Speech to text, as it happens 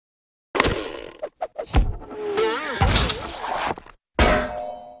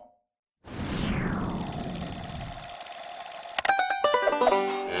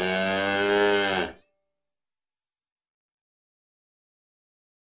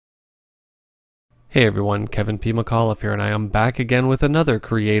Hey everyone, Kevin P. McAuliffe here, and I am back again with another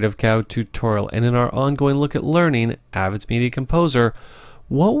Creative Cow tutorial. And in our ongoing look at learning Avid's Media Composer,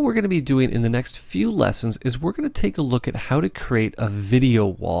 what we're going to be doing in the next few lessons is we're going to take a look at how to create a video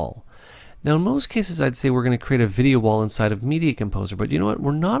wall. Now in most cases I'd say we're going to create a video wall inside of Media Composer, but you know what?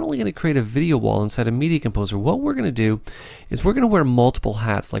 We're not only going to create a video wall inside of Media Composer. What we're going to do is we're going to wear multiple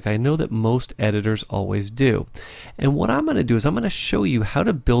hats like I know that most editors always do. And what I'm going to do is I'm going to show you how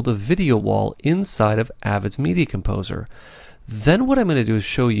to build a video wall inside of Avid's Media Composer. Then what I'm going to do is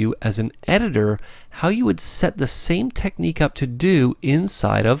show you as an editor how you would set the same technique up to do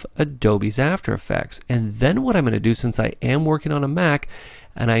inside of Adobe's After Effects. And then what I'm going to do, since I am working on a Mac,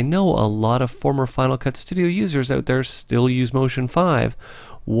 and I know a lot of former Final Cut Studio users out there still use Motion 5,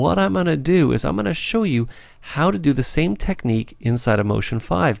 what I'm going to do is I'm going to show you how to do the same technique inside of Motion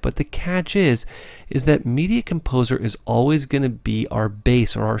 5. But the catch is that Media Composer is always going to be our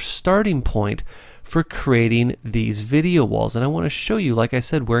base or our starting point for creating these video walls. And I want to show you, like I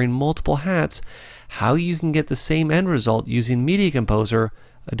said, wearing multiple hats, how you can get the same end result using Media Composer,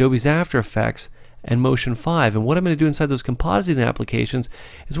 Adobe's After Effects, and Motion 5. And what I'm going to do inside those compositing applications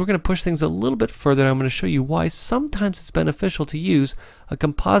is we're going to push things a little bit further, and I'm going to show you why sometimes it's beneficial to use a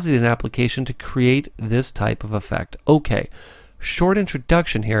compositing application to create this type of effect. Okay, short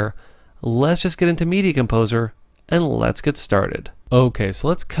introduction here. Let's just get into Media Composer and let's get started. Okay, so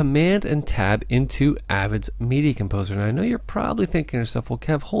let's Command and Tab into Avid's Media Composer. And I know you're probably thinking to yourself, well,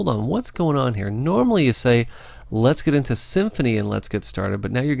 Kev, hold on, what's going on here? Normally you say, let's get into Symphony and let's get started,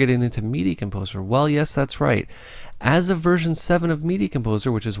 but now you're getting into Media Composer. Well, yes, that's right. As of version 7 of Media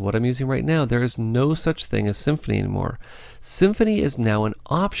Composer, which is what I'm using right now, there is no such thing as Symphony anymore. Symphony is now an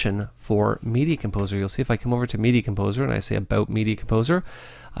option for Media Composer. You'll see if I come over to Media Composer and I say About Media Composer,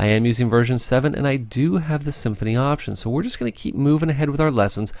 I am using version 7 and I do have the Symphony option. So we're just going to keep moving ahead with our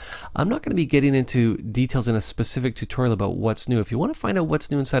lessons. I'm not going to be getting into details in a specific tutorial about what's new. If you want to find out what's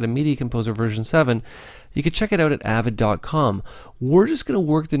new inside of Media Composer version 7, you can check it out at avid.com. We're just going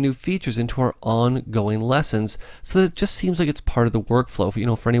to work the new features into our ongoing lessons so that it just seems like it's part of the workflow, you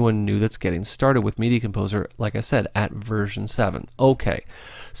know, for anyone new that's getting started with Media Composer, like I said, at version 7. Okay,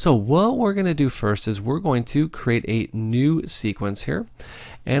 so what we're going to do first is we're going to create a new sequence here.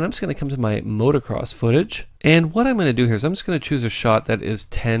 And I'm just going to come to my motocross footage. And what I'm going to do here is I'm just going to choose a shot that is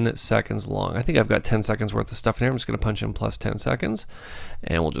 10 seconds long. I think I've got 10 seconds worth of stuff in here. I'm just going to punch in plus 10 seconds.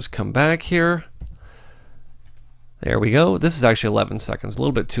 And we'll just come back here. There we go. This is actually 11 seconds, a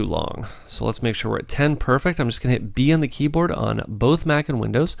little bit too long. So let's make sure we're at 10. Perfect. I'm just going to hit B on the keyboard on both Mac and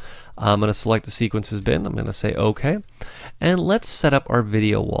Windows. I'm going to select the sequences bin. I'm going to say OK. And let's set up our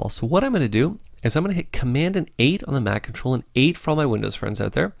video wall. So what I'm going to do is I'm going to hit Command and 8 on the Mac, Control and 8 for all my Windows friends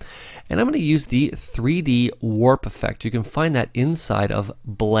out there. And I'm going to use the 3D warp effect. You can find that inside of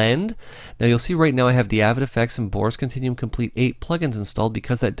Blend. Now you'll see right now I have the Avid Effects and Boris Continuum Complete 8 plugins installed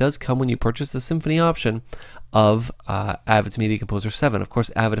because that does come when you purchase the Symphony option of Avid's Media Composer 7. Of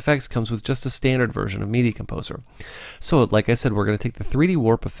course, Avid Effects comes with just a standard version of Media Composer. So, like I said, we're going to take the 3D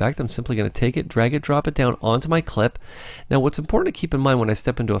warp effect. I'm simply going to take it, drag it, drop it down onto my clip. Now, what's important to keep in mind when I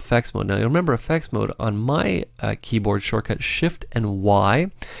step into effects mode, now you'll remember effects mode on my keyboard shortcut Shift and Y.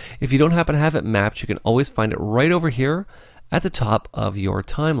 If you don't happen to have it mapped, you can always find it right over here at the top of your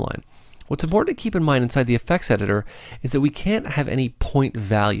timeline. What's important to keep in mind inside the effects editor is that we can't have any point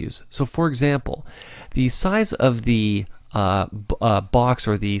values. So for example, the size of the box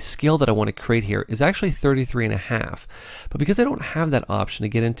or the scale that I want to create here is actually 33.5. But because I don't have that option to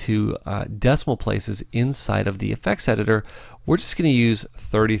get into decimal places inside of the effects editor, we're just going to use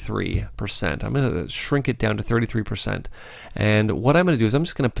 33%. I'm going to shrink it down to 33%. And what I'm going to do is I'm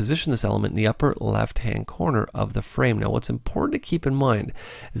just going to position this element in the upper left-hand corner of the frame. Now what's important to keep in mind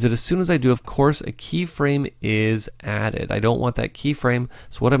is that as soon as I do, of course, a keyframe is added. I don't want that keyframe,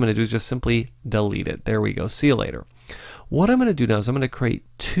 so what I'm going to do is just simply delete it. There we go. See you later. What I'm going to do now is I'm going to create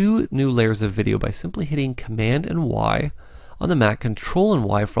 2 new layers of video by simply hitting Command and Y on the Mac, Control and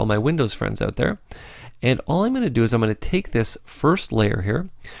Y for all my Windows friends out there. And all I'm going to do is I'm going to take this first layer here,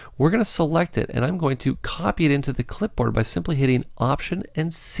 we're going to select it, and I'm going to copy it into the clipboard by simply hitting Option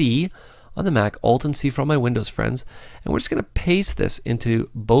and C on the Mac, Alt and C for all my Windows friends, and we're just going to paste this into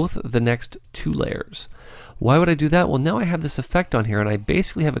both the next 2 layers. Why would I do that? Well, now I have this effect on here, and I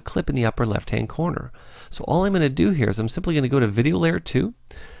basically have a clip in the upper left-hand corner. So all I'm going to do here is I'm simply going to go to Video Layer 2,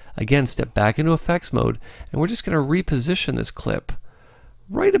 again step back into effects mode, and we're just going to reposition this clip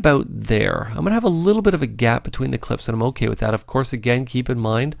right about there. I'm going to have a little bit of a gap between the clips, and I'm okay with that. Of course, again, keep in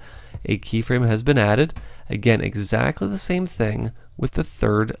mind a keyframe has been added. Again, exactly the same thing with the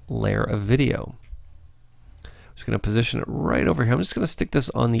 3rd layer of video. Just going to position it right over here. I'm just going to stick this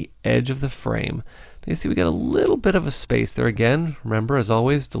on the edge of the frame. You see we got a little bit of a space there again. Remember, as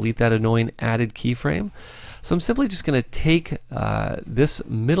always, delete that annoying added keyframe. So I'm simply just going to take this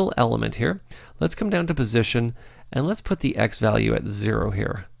middle element here. Let's come down to position, and let's put the X value at 0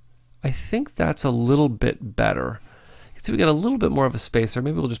 here. I think that's a little bit better. You can see we got a little bit more of a space there.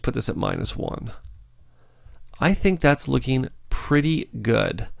 Maybe we'll just put this at -1. I think that's looking pretty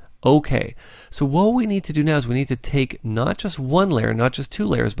good. Okay, so what we need to do now is we need to take not just one layer, not just two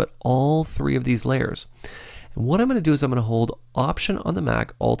layers, but all three of these layers. And what I'm going to do is I'm going to hold Option on the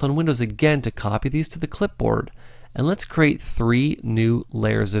Mac, Alt on Windows again to copy these to the clipboard. And let's create 3 new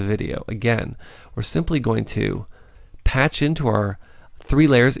layers of video. Again, we're simply going to patch into our 3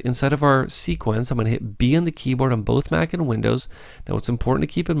 layers inside of our sequence. I'm going to hit B on the keyboard on both Mac and Windows. Now what's important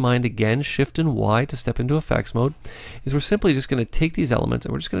to keep in mind, again, Shift and Y to step into effects mode, is we're simply just going to take these elements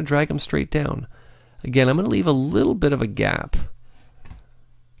and we're just going to drag them straight down. Again, I'm going to leave a little bit of a gap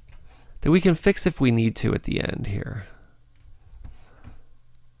that we can fix if we need to at the end here.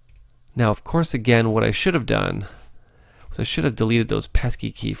 Now, of course, again, what I should have done was I should have deleted those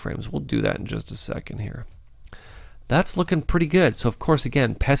pesky keyframes. We'll do that in just a second here. That's looking pretty good. So, of course,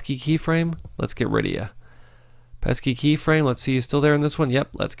 again, pesky keyframe, let's get rid of you. Pesky keyframe, let's see, you still there in this one? Yep,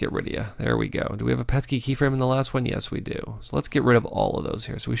 let's get rid of you. There we go. Do we have a pesky keyframe in the last one? Yes, we do. So let's get rid of all of those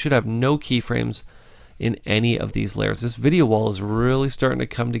here. So we should have no keyframes in any of these layers. This video wall is really starting to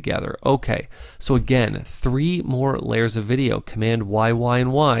come together. Okay, so again, 3 more layers of video. Command Y, Y,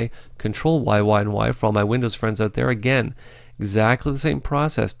 and Y. Control Y, Y, and Y for all my Windows friends out there. Again, exactly the same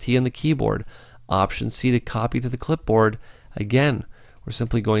process. T on the keyboard. Option C to copy to the clipboard. Again, we're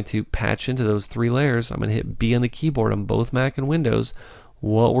simply going to patch into those 3 layers. I'm going to hit B on the keyboard on both Mac and Windows.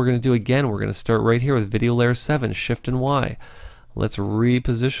 What we're going to do again, we're going to start right here with video layer 7, Shift and Y. Let's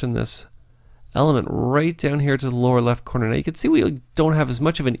reposition this element right down here to the lower left corner. Now you can see we don't have as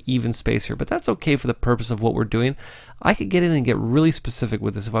much of an even space here, but that's okay for the purpose of what we're doing. I could get in and get really specific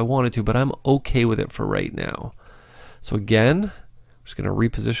with this if I wanted to, but I'm okay with it for right now. So again, I'm just going to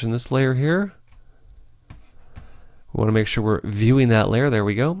reposition this layer here. We want to make sure we're viewing that layer. There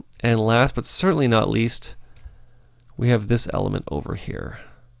we go. And last but certainly not least, we have this element over here.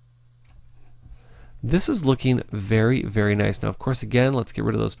 This is looking very, very nice. Now, of course, again, let's get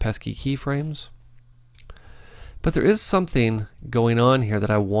rid of those pesky keyframes. But there is something going on here that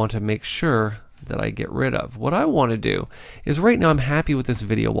I want to make sure that I get rid of. What I want to do is right now I'm happy with this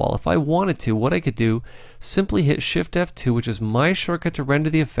video wall. If I wanted to, what I could do, simply hit Shift F2, which is my shortcut to render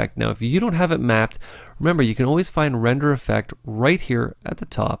the effect. Now, if you don't have it mapped, remember you can always find render effect right here at the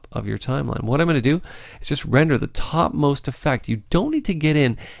top of your timeline. What I'm going to do is just render the topmost effect. You don't need to get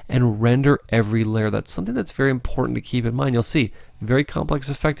in and render every layer. That's something that's very important to keep in mind. You'll see, very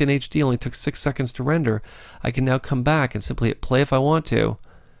complex effect in HD, only took 6 seconds to render. I can now come back and simply hit play if I want to.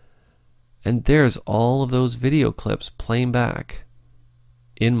 And there's all of those video clips playing back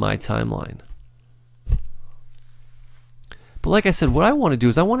in my timeline. But like I said, what I want to do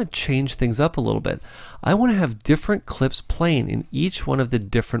is I want to change things up a little bit. I want to have different clips playing in each one of the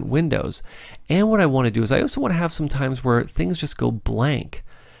different windows. And what I want to do is I also want to have some times where things just go blank.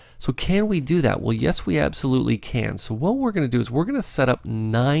 So can we do that? Well, yes, we absolutely can. So what we're going to do is we're going to set up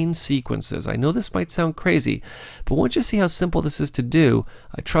 9 sequences. I know this might sound crazy, but once you see how simple this is to do,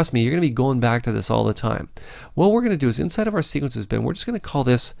 trust me, you're going to be going back to this all the time. What we're going to do is inside of our sequences bin, we're just going to call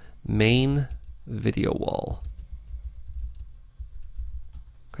this main video wall.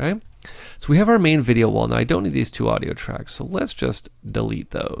 Okay? So we have our main video wall. Now I don't need these 2 audio tracks, so let's just delete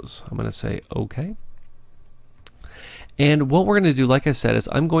those. I'm going to say OK. And what we're going to do, like I said, is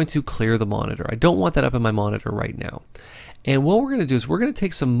I'm going to clear the monitor. I don't want that up in my monitor right now. And what we're going to do is we're going to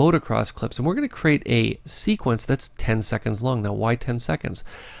take some motocross clips and we're going to create a sequence that's 10 seconds long. Now, why 10 seconds?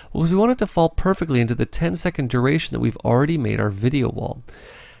 Well, because we want it to fall perfectly into the 10-second duration that we've already made our video wall.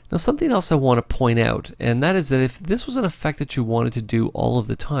 Now, something else I want to point out, and that is that if this was an effect that you wanted to do all of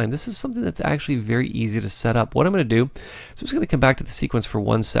the time, this is something that's actually very easy to set up. What I'm going to do is I'm just going to come back to the sequence for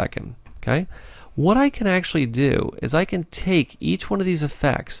 1 second. Okay? What I can actually do is I can take each one of these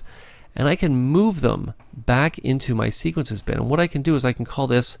effects and I can move them back into my sequences bin. And what I can do is I can call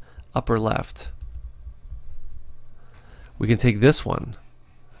this upper left. We can take this one.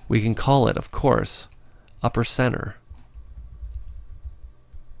 We can call it, of course, upper center.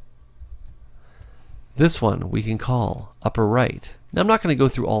 This one we can call upper right. Now I'm not going to go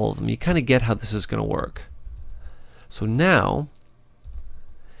through all of them. You kind of get how this is going to work. So now,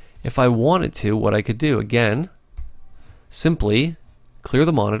 if I wanted to, what I could do, again, simply clear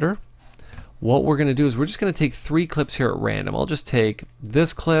the monitor. What we're going to do is we're just going to take 3 clips here at random. I'll just take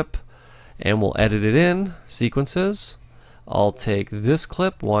this clip And we'll edit it in, sequences. I'll take this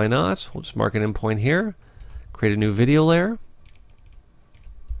clip, why not? We'll just mark an endpoint here, create a new video layer.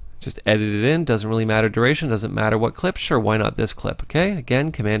 Just edit it in, doesn't really matter duration, doesn't matter what clip, sure, why not this clip, okay?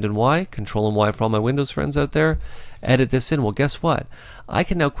 Again, Command and Y, Control and Y for all my Windows friends out there. Edit this in, well guess what? I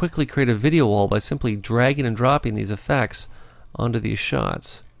can now quickly create a video wall by simply dragging and dropping these effects onto these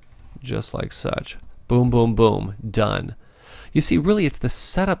shots, just like such. Boom, boom, boom, done. You see, really, it's the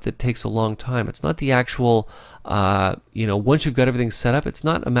setup that takes a long time. It's not the actual, once you've got everything set up, it's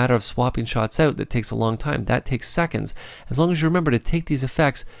not a matter of swapping shots out that takes a long time. That takes seconds. As long as you remember to take these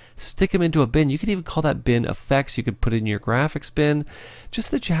effects, stick them into a bin. You could even call that bin effects. You could put it in your graphics bin,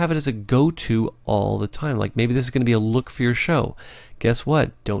 just that you have it as a go-to all the time. Like maybe this is going to be a look for your show. Guess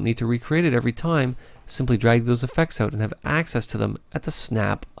what? Don't need to recreate it every time. Simply drag those effects out and have access to them at the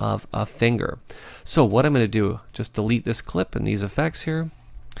snap of a finger. So what I'm going to do, just delete this clip and these effects here.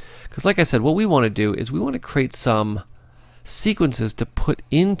 Because like I said, what we want to do is we want to create some sequences to put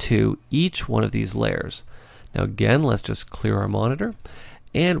into each one of these layers. Now again, let's just clear our monitor.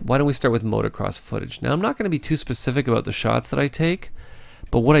 And why don't we start with motocross footage. Now I'm not going to be too specific about the shots that I take,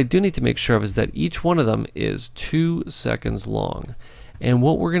 but what I do need to make sure of is that each one of them is 2 seconds long. And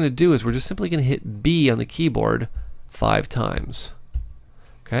what we're going to do is we're just simply going to hit B on the keyboard 5 times.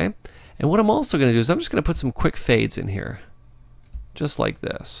 Okay? And what I'm also going to do is I'm just going to put some quick fades in here. Just like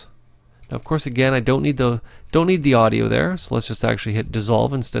this. Now of course again I don't need the audio there, so let's just actually hit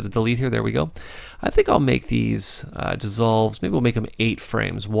dissolve instead of delete here. There we go. I think I'll make these dissolves, maybe we'll make them 8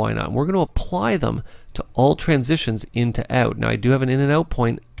 frames, why not? And we're going to apply them to all transitions in to out. Now I do have an in and out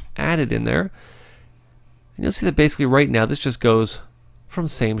point added in there. And you'll see that basically right now this just goes from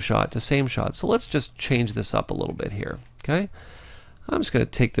same shot to same shot. So let's just change this up a little bit here. Okay? I'm just going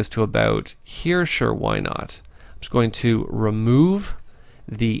to take this to about here, sure, why not? I'm just going to remove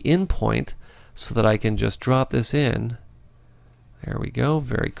the in point so that I can just drop this in. There we go,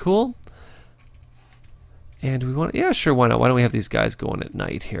 very cool. And we want, yeah, sure, why not? Why don't we have these guys going at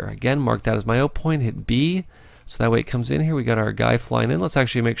night here? Again, mark that as my out point, hit B, so that way it comes in here. We got our guy flying in. Let's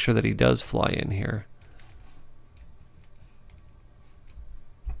actually make sure that he does fly in here.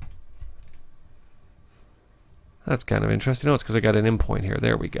 That's kind of interesting. Oh, it's because I got an in point here.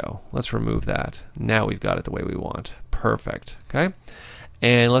 There we go. Let's remove that. Now we've got it the way we want. Perfect. Okay.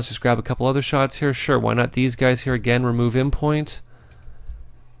 And let's just grab a couple other shots here. Sure, why not these guys here? Again, remove in point.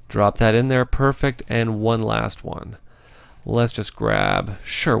 Drop that in there. Perfect. And one last one. Let's just grab,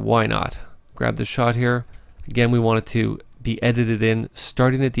 sure, why not? Grab the shot here. Again, we want it to be edited in,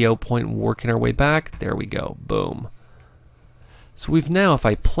 starting at the out point and working our way back. There we go. Boom. So we've now, if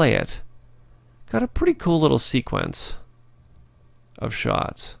I play it, got a pretty cool little sequence of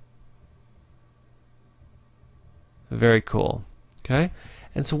shots. Very cool. Okay?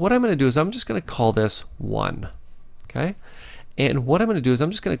 And so what I'm going to do is I'm just going to call this 1. Okay? And what I'm going to do is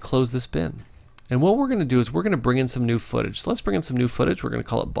I'm just going to close this bin. And what we're going to do is we're going to bring in some new footage. So let's bring in some new footage. We're going to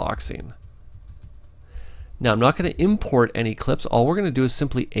call it boxing. Now I'm not going to import any clips. All we're going to do is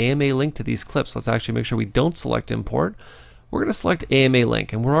simply AMA link to these clips. Let's actually make sure we don't select import. We're going to select AMA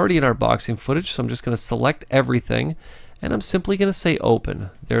link, and we're already in our boxing footage, so I'm just going to select everything, and I'm simply going to say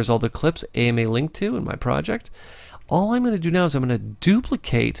open. There's all the clips AMA linked to in my project. All I'm going to do now is I'm going to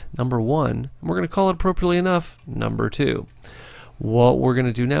duplicate number 1, and we're going to call it appropriately enough number 2. What we're going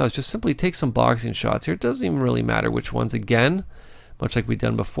to do now is just simply take some boxing shots here. It doesn't even really matter which ones. Again, much like we've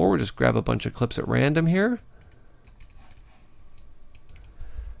done before, we'll just grab a bunch of clips at random here.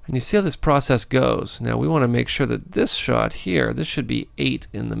 And you see how this process goes. Now we want to make sure that this shot here, this should be 8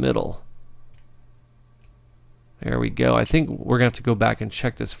 in the middle. There we go. I think we're going to have to go back and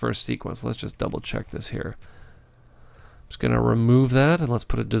check this first sequence. Let's just double check this here. I'm just going to remove that, and let's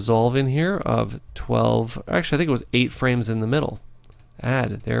put a dissolve in here of 12. Actually, I think it was 8 frames in the middle.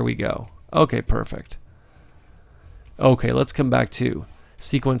 Add. There we go. Okay, perfect. Okay, let's come back to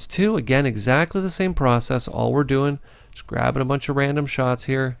sequence 2. Again, exactly the same process. All we're doing, just grabbing a bunch of random shots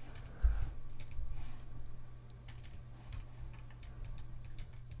here.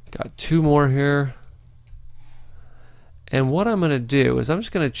 Got 2 more here. And what I'm going to do is I'm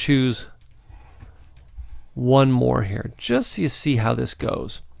just going to choose 1 more here, just so you see how this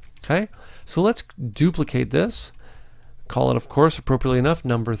goes. Okay, so let's duplicate this. Call it, of course, appropriately enough,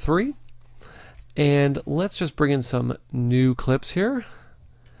 number 3. And let's just bring in some new clips here.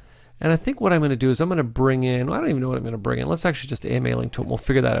 And I think what I'm going to do is I'm going to bring in, well, I don't even know what I'm going to bring in. Let's actually just AMA link to it. We'll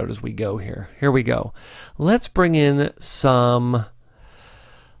figure that out as we go here. Here we go. Let's bring in some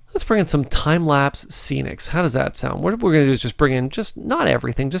time-lapse scenics. How does that sound? What we're going to do is just bring in not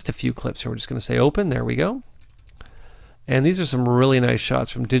everything, just a few clips here. We're just going to say open. There we go. And these are some really nice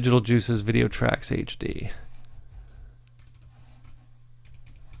shots from Digital Juice's Video Tracks HD.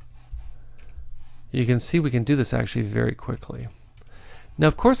 You can see we can do this actually very quickly. Now,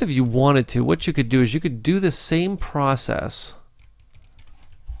 of course, if you wanted to, what you could do is you could do the same process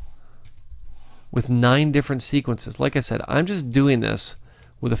with 9 different sequences. Like I said, I'm just doing this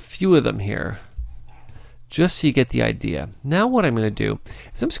with a few of them here, just so you get the idea. Now what I'm going to do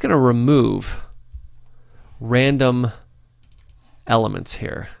is I'm just going to remove random elements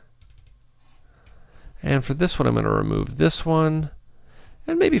here. And for this one, I'm going to remove this one.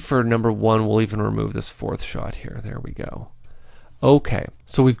 And maybe for number 1, we'll even remove this 4th shot here. There we go. Okay,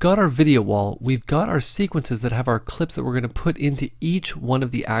 so we've got our video wall, we've got our sequences that have our clips that we're going to put into each one of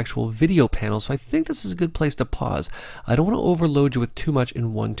the actual video panels, so I think this is a good place to pause. I don't want to overload you with too much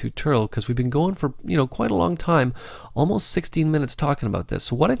in one tutorial because we've been going for quite a long time, almost 16 minutes talking about this.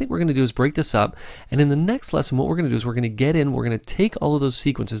 So what I think we're going to do is break this up, and in the next lesson what we're going to do is we're going to get in, we're going to take all of those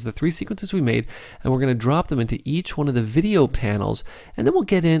sequences, the 3 sequences we made, and we're going to drop them into each one of the video panels, and then we'll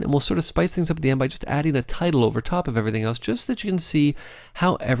get in and we'll sort of spice things up at the end by just adding a title over top of everything else, just so that you can see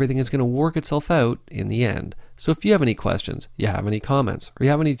how everything is going to work itself out in the end. So if you have any questions, you have any comments, or you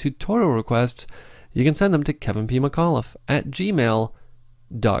have any tutorial requests, you can send them to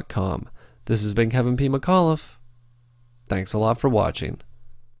kevinpmcauliffe@gmail.com. This has been Kevin P. McAuliffe. Thanks a lot for watching.